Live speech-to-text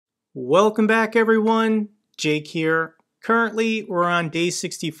Welcome back, everyone. Jake here. Currently, we're on day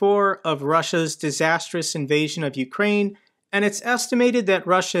 64 of Russia's disastrous invasion of Ukraine, and it's estimated that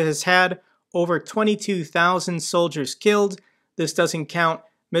Russia has had over 22,000 soldiers killed. This doesn't count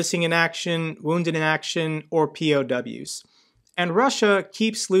missing in action, wounded in action, or POWs. And Russia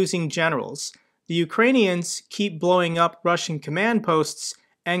keeps losing generals. The Ukrainians keep blowing up Russian command posts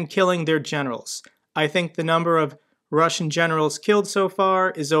and killing their generals. I think the number of Russian generals killed so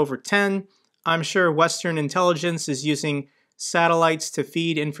far is over 10. I'm sure Western intelligence is using satellites to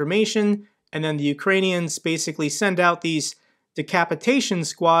feed information, and then the Ukrainians basically send out these decapitation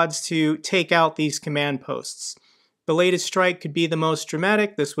squads to take out these command posts. The latest strike could be the most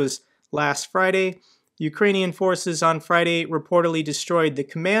dramatic. This was last Friday. Ukrainian forces on Friday reportedly destroyed the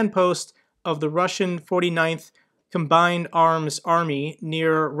command post of the Russian 49th Combined Arms Army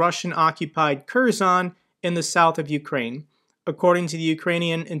near Russian-occupied Kherson in the south of Ukraine. According to the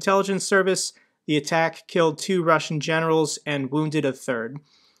Ukrainian intelligence service, the attack killed 2 Russian generals and wounded a 3rd.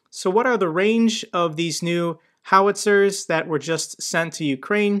 So what are the range of these new howitzers that were just sent to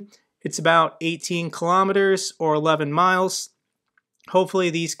Ukraine? It's about 18 kilometers or 11 miles. Hopefully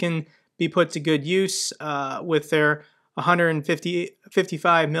these can be put to good use with their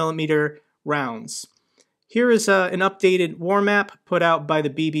 155 millimeter rounds. Here is an updated war map put out by the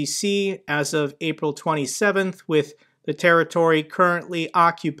BBC as of April 27th with the territory currently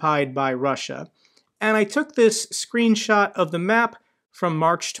occupied by Russia. And I took this screenshot of the map from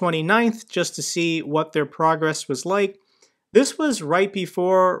March 29th just to see what their progress was like. This was right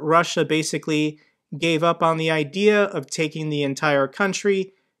before Russia basically gave up on the idea of taking the entire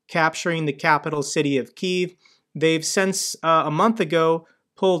country, capturing the capital city of Kyiv. They've since a month ago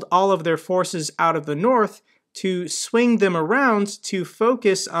pulled all of their forces out of the north to swing them around to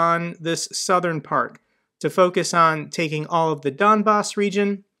focus on this southern part, to focus on taking all of the Donbas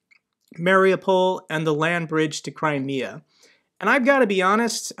region, Mariupol, and the land bridge to Crimea. And I've got to be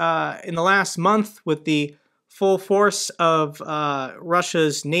honest, in the last month with the full force of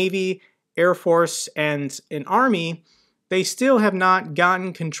Russia's Navy, Air Force, and an army, they still have not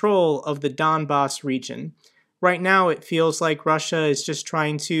gotten control of the Donbas region. Right now, it feels like Russia is just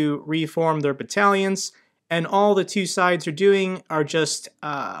trying to reform their battalions, and all the two sides are doing are just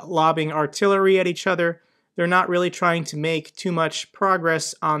lobbing artillery at each other. They're not really trying to make too much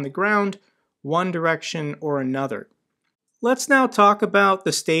progress on the ground, one direction or another. Let's now talk about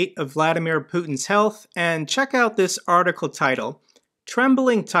the state of Vladimir Putin's health and check out this article title,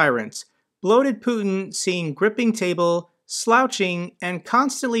 Trembling Tyrant, Bloated Putin Seen Gripping Table, Slouching, and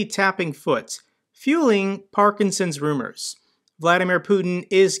Constantly Tapping Foot, Fueling Parkinson's Rumors. Vladimir Putin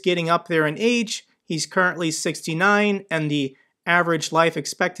is getting up there in age. He's currently 69, and the average life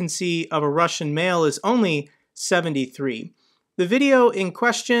expectancy of a Russian male is only 73. The video in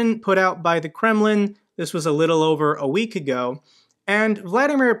question, put out by the Kremlin, this was a little over a week ago, and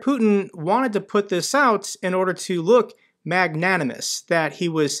Vladimir Putin wanted to put this out in order to look magnanimous, that he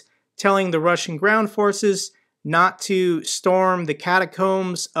was telling the Russian ground forces not to storm the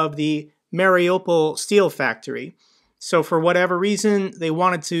catacombs of the Mariupol steel factory. So for whatever reason, they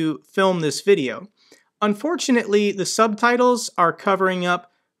wanted to film this video. Unfortunately, the subtitles are covering up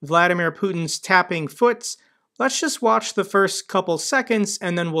Vladimir Putin's tapping foot. Let's just watch the first couple seconds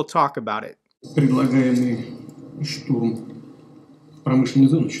and then we'll talk about it. Предлагаемый штурм промышленной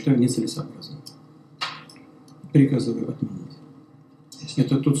зоны считаю нецелесообразным. Приказываю отменить.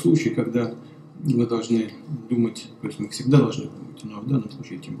 Это тот случай, когда мы должны думать, то есть мы всегда должны думать, но в данном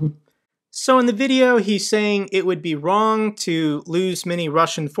случае тем более. So in the video, he's saying it would be wrong to lose many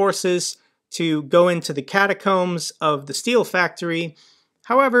Russian forces to go into the catacombs of the steel factory.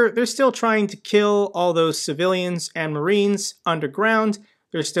 However, they're still trying to kill all those civilians and Marines underground.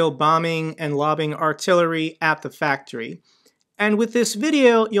 They're still bombing and lobbing artillery at the factory. And with this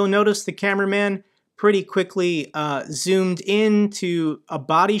video, you'll notice the cameraman pretty quickly zoomed in to a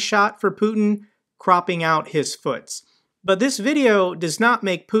body shot for Putin, cropping out his foot. But this video does not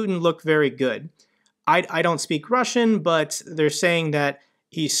make Putin look very good. I don't speak Russian, but they're saying that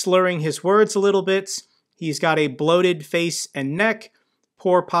he's slurring his words a little bit. He's got a bloated face and neck,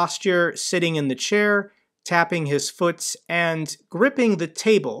 poor posture sitting in the chair, tapping his foot, and gripping the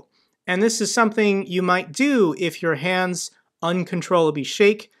table. And this is something you might do if your hands uncontrollably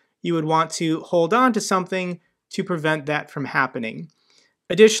shake. You would want to hold on to something to prevent that from happening.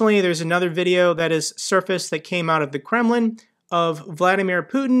 Additionally, there's another video that is surfaced that came out of the Kremlin of Vladimir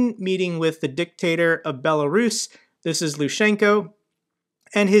Putin meeting with the dictator of Belarus. This is Lukashenko.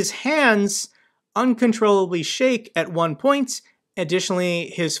 And his hands uncontrollably shake at one point.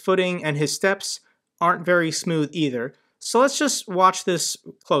 Additionally, his footing and his steps aren't very smooth either. So let's just watch this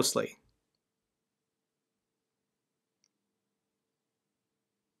closely.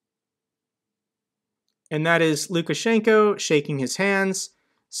 And that is Lukashenko shaking his hands.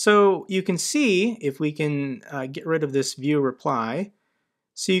 So you can see, if we can get rid of this view reply,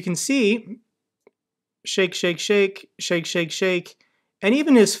 so you can see shake, shake, shake, shake, shake, shake, and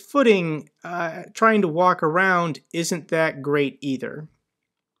even his footing trying to walk around isn't that great either.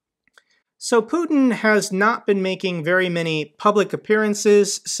 So Putin has not been making very many public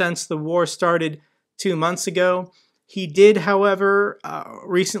appearances since the war started 2 months ago. He did, however,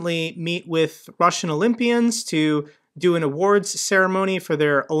 recently meet with Russian Olympians to do an awards ceremony for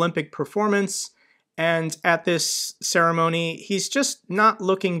their Olympic performance. And at this ceremony, he's just not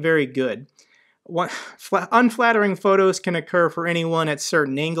looking very good. Unflattering photos can occur for anyone at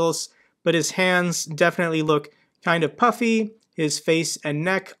certain angles, but his hands definitely look kind of puffy. His face and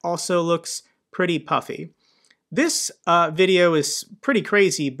neck also looks pretty puffy. This video is pretty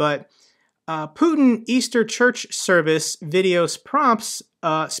crazy, but Putin Easter church service videos prompts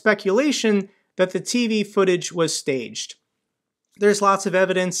speculation that the TV footage was staged. There's lots of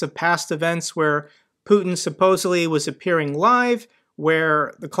evidence of past events where Putin supposedly was appearing live,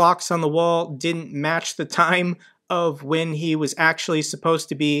 where the clocks on the wall didn't match the time of when he was actually supposed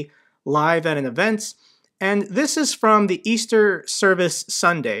to be live at an event. And this is from the Easter service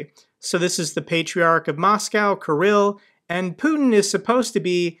Sunday. So this is the Patriarch of Moscow, Kirill, and Putin is supposed to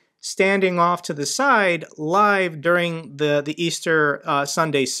be standing off to the side live during the Easter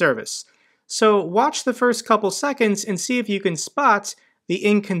Sunday service. So watch the first couple seconds and see if you can spot the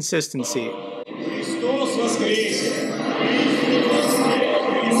inconsistency.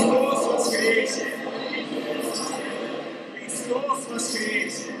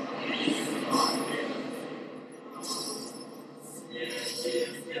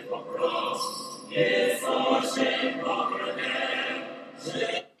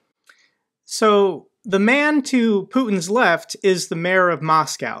 So the man to Putin's left is the mayor of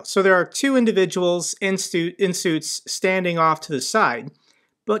Moscow. So there are two individuals in suits standing off to the side.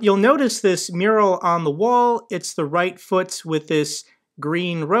 But you'll notice this mural on the wall. It's the right foot with this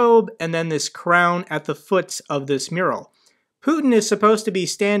green robe and then this crown at the foot of this mural. Putin is supposed to be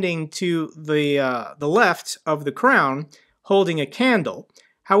standing to the left of the crown, holding a candle.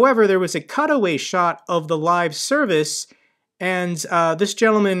 However, there was a cutaway shot of the live service, and this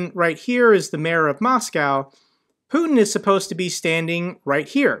gentleman right here is the mayor of Moscow. Putin is supposed to be standing right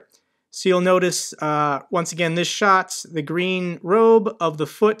here. So you'll notice, once again, this shot, the green robe of the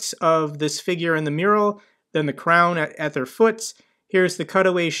foot of this figure in the mural, then the crown at their foot. Here's the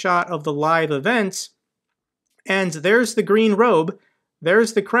cutaway shot of the live event. And there's the green robe,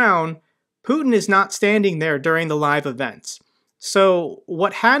 there's the crown. Putin is not standing there during the live event. So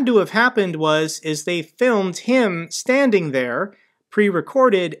what had to have happened is they filmed him standing there,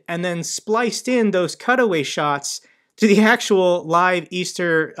 pre-recorded, and then spliced in those cutaway shots to the actual live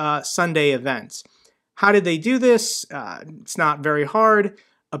Easter Sunday event. How did they do this? It's not very hard.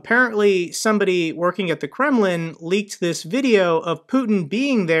 Apparently, somebody working at the Kremlin leaked this video of Putin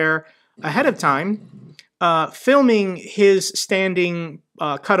being there ahead of time, filming his standing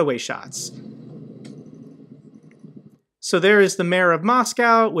cutaway shots. So there is the mayor of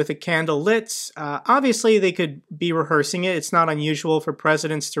Moscow with a candle lit. Obviously, they could be rehearsing it. It's not unusual for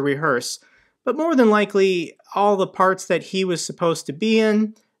presidents to rehearse. But more than likely, all the parts that he was supposed to be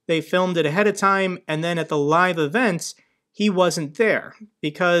in, they filmed it ahead of time, and then at the live event, he wasn't there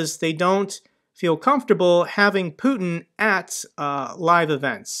because they don't feel comfortable having Putin at live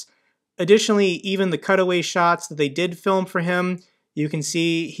events. Additionally, even the cutaway shots that they did film for him, you can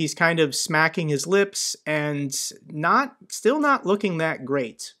see he's kind of smacking his lips and still not looking that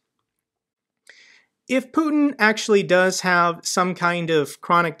great. If Putin actually does have some kind of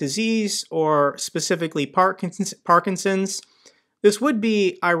chronic disease, or specifically Parkinson's, this would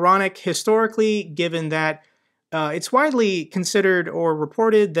be ironic historically, given that it's widely considered or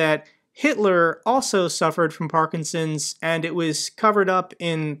reported that Hitler also suffered from Parkinson's, and it was covered up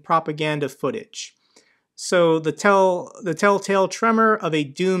in propaganda footage. So the telltale tremor of a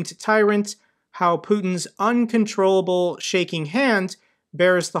doomed tyrant, how Putin's uncontrollable shaking hand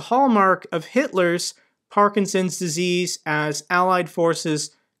bears the hallmark of Hitler's Parkinson's disease as Allied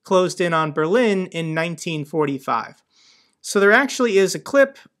forces closed in on Berlin in 1945. So there actually is a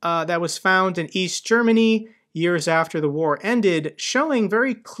clip that was found in East Germany years after the war ended, showing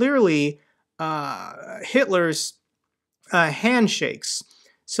very clearly Hitler's handshakes.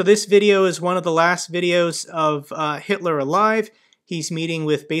 So this video is one of the last videos of Hitler alive. He's meeting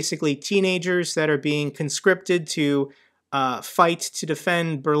with basically teenagers that are being conscripted to fight to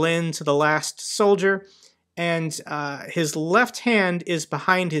defend Berlin to the last soldier. and his left hand is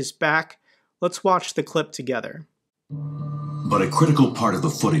behind his back. Let's watch the clip together. But a critical part of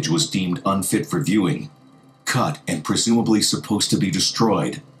the footage was deemed unfit for viewing, cut and presumably supposed to be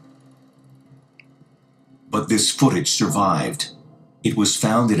destroyed. But this footage survived. It was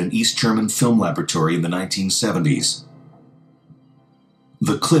found in an East German film laboratory in the 1970s.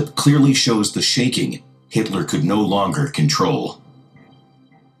 The clip clearly shows the shaking Hitler could no longer control.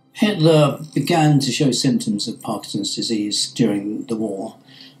 Hitler began to show symptoms of Parkinson's disease during the war.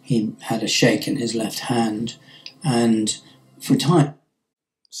 He had a shake in his left hand, and for a time...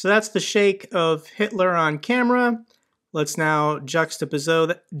 So that's the shake of Hitler on camera. Let's now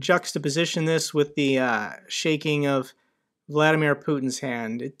juxtaposition this with the shaking of Vladimir Putin's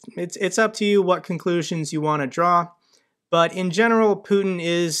hand. It's up to you what conclusions you want to draw. But in general, Putin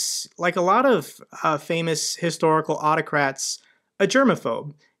is, like a lot of famous historical autocrats, a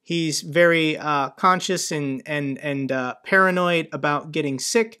germaphobe. He's very conscious and paranoid about getting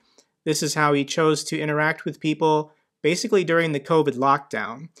sick. This is how he chose to interact with people basically during the COVID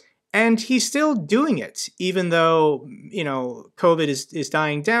lockdown. And he's still doing it, even though, COVID is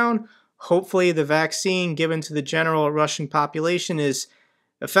dying down. Hopefully the vaccine given to the general Russian population is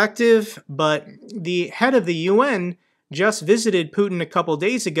effective. But the head of the UN just visited Putin a couple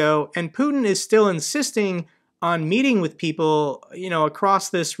days ago, and Putin is still insisting on meeting with people, across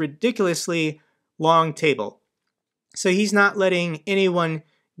this ridiculously long table. So he's not letting anyone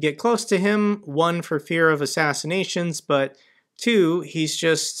get close to him, one, for fear of assassinations, but two, he's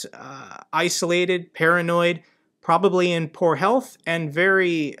just isolated, paranoid, probably in poor health, and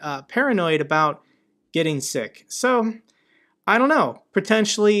very paranoid about getting sick. So, I don't know.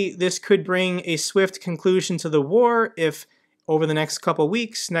 Potentially, this could bring a swift conclusion to the war if, over the next couple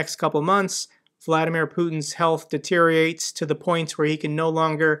weeks, next couple months, Vladimir Putin's health deteriorates to the point where he can no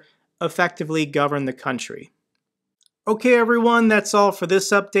longer effectively govern the country. Okay, everyone, that's all for this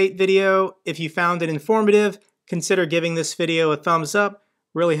update video. If you found it informative, consider giving this video a thumbs up.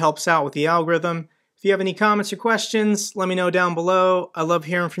 Really helps out with the algorithm. If you have any comments or questions, let me know down below. I love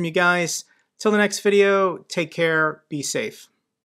hearing from you guys. Till the next video, take care, be safe.